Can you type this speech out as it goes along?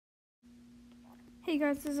Hey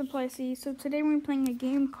guys, this is Aplicey. So today we're playing a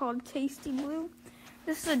game called Tasty Blue.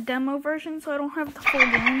 This is a demo version, so I don't have the full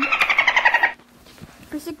game.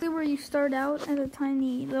 Basically where you start out as a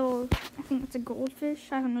tiny little, I think it's a goldfish.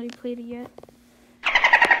 I haven't really played it yet.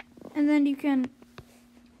 And then you can,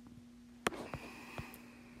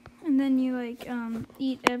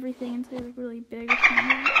 eat everything until you're like really big or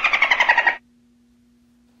something.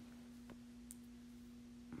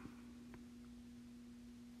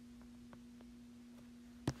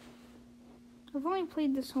 I've only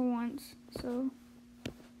played this once, so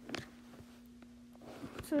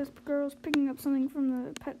this girl's picking up something from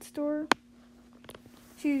the pet store.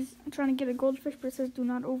 She's trying to get a goldfish, but it says do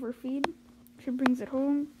not overfeed. She brings it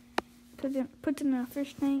home, puts it in a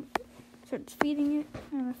fish tank, starts feeding it,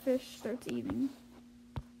 and the fish starts eating.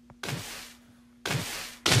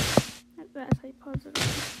 That's how you pause it.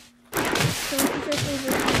 So if you just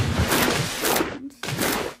overfeed,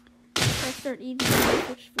 I start eating the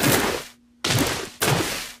fish food.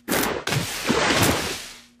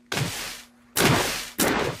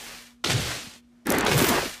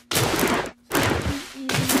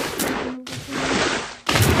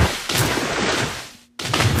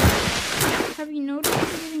 Have you noticed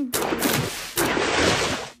you're getting bored?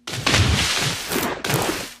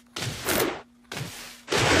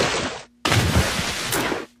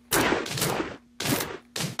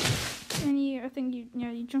 And I think you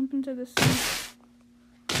jump into the sink.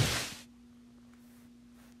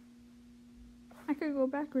 I could go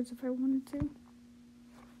backwards if I wanted to.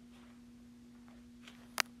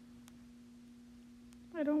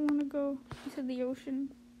 I don't want to go into the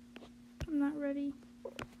ocean. I'm not ready.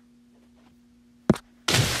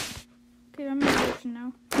 Okay, I'm in the ocean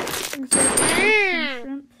now.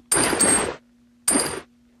 Shrimp.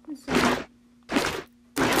 And some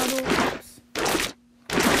bottle caps.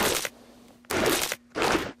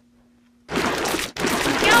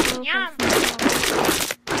 Yum, yum.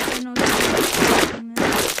 I know that's in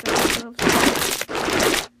this, but I love shrimp.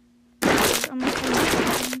 I'm not going to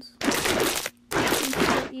I'm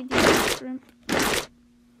still eating the shrimp.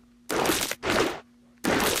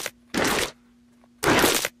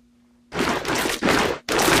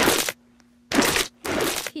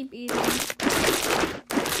 Keep eating.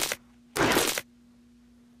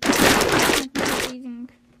 Keep eating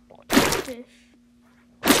fish.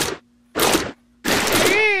 I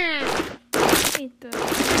hate the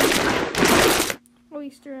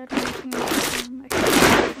oyster at my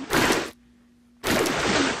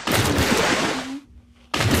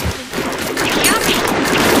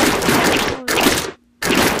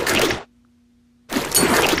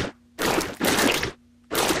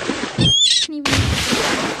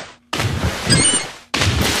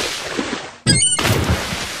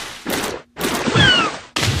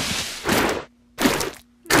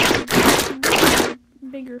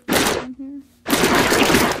bigger fish in here.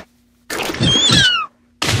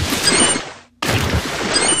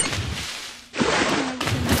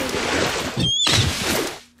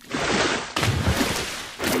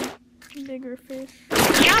 Bigger fish.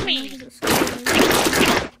 Yummy!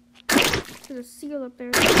 There's a seal up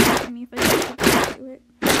there that me if I get close to it.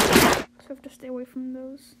 So I have to stay away from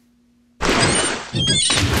those.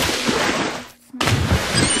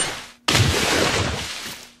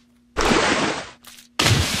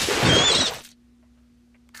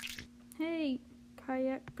 Hey,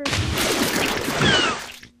 kayak person.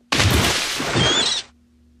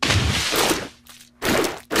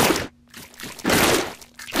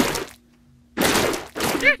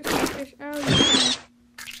 Just my fish out. I'm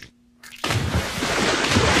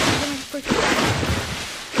gonna push it.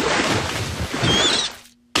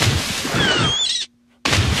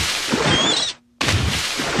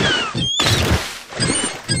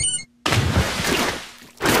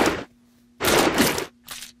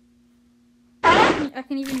 I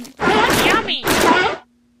can even Yummy!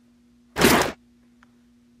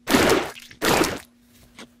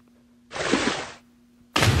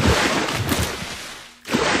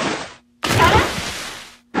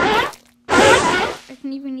 I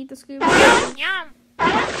can even eat the scuba. Yum!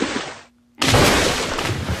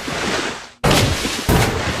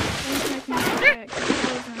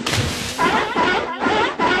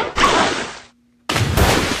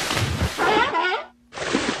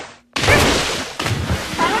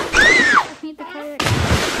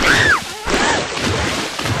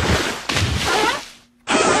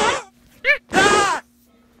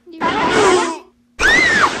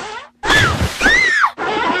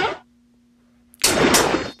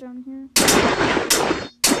 Down here.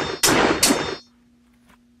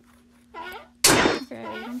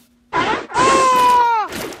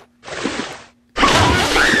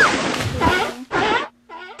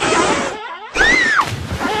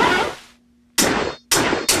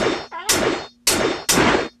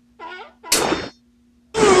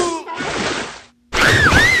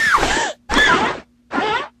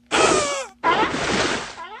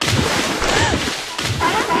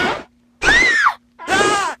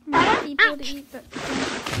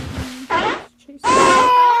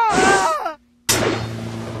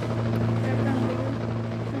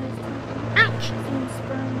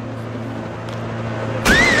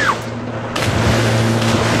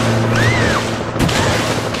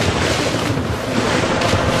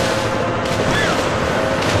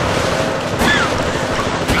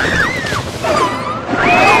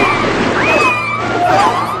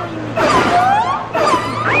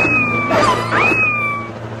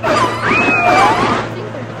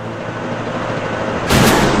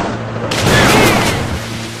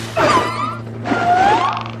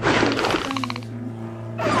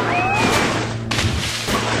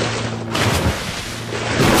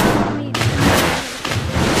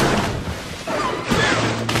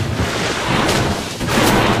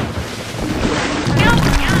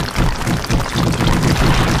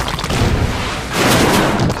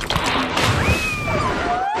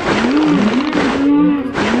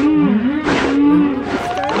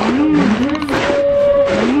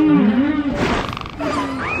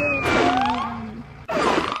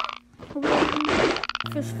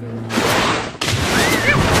 fish food.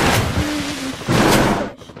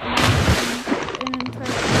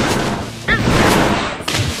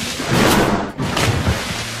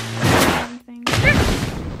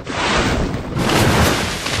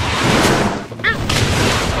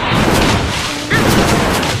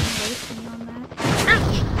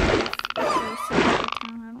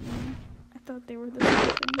 They were the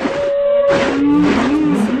same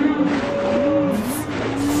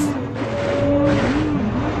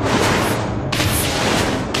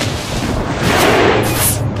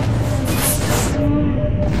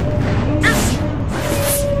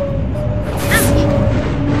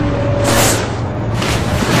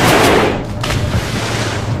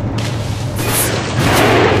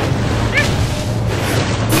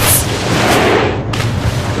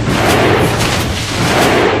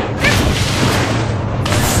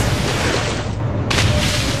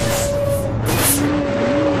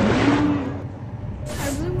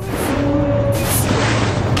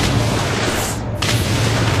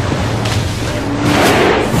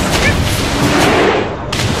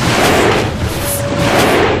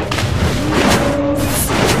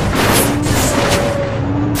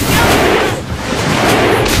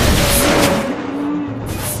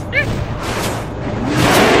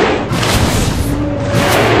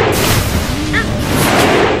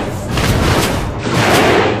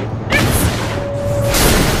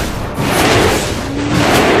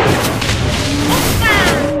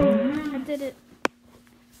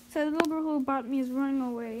So the little girl who bought me is running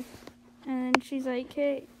away. And she's like,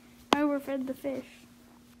 hey, I overfed the fish.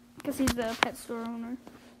 Because he's the pet store owner.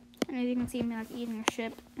 And as you can see him like eating a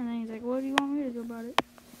ship. And then he's like, what do you want me to do about it?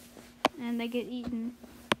 And they get eaten.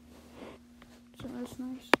 So that's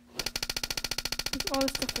nice. There's all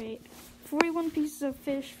this stuff I ate. 41 pieces of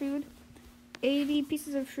fish food. 80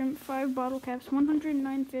 pieces of shrimp. 5 bottle caps.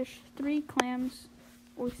 109 fish. 3 clams.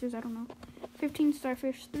 Oysters, I don't know. 15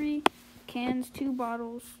 starfish. 3 cans. 2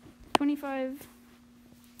 bottles. 25,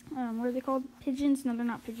 what are they called? Pigeons? No, they're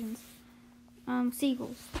not pigeons.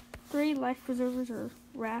 Seagulls. 3 life preservers or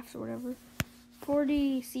rafts or whatever.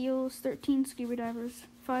 40 seals. 13 scuba divers.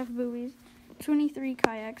 5 buoys. 23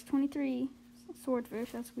 kayaks. 23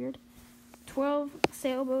 swordfish. That's weird. 12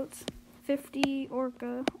 sailboats. 50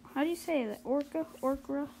 orca. How do you say that? Orca?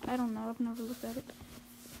 Orca? I don't know. I've never looked at it.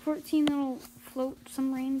 14 little float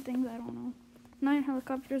submarine things. I don't know. 9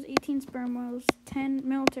 helicopters, 18 sperm whales, 10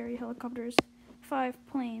 military helicopters, 5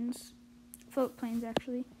 planes, float planes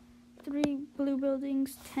actually, 3 blue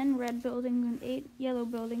buildings, 10 red buildings, and 8 yellow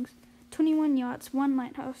buildings, 21 yachts, 1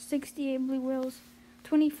 lighthouse, 68 blue whales,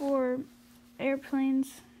 24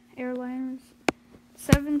 airplanes, airliners,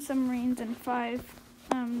 7 submarines, and 5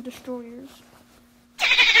 destroyers.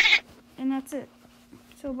 And that's it.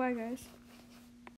 So bye guys.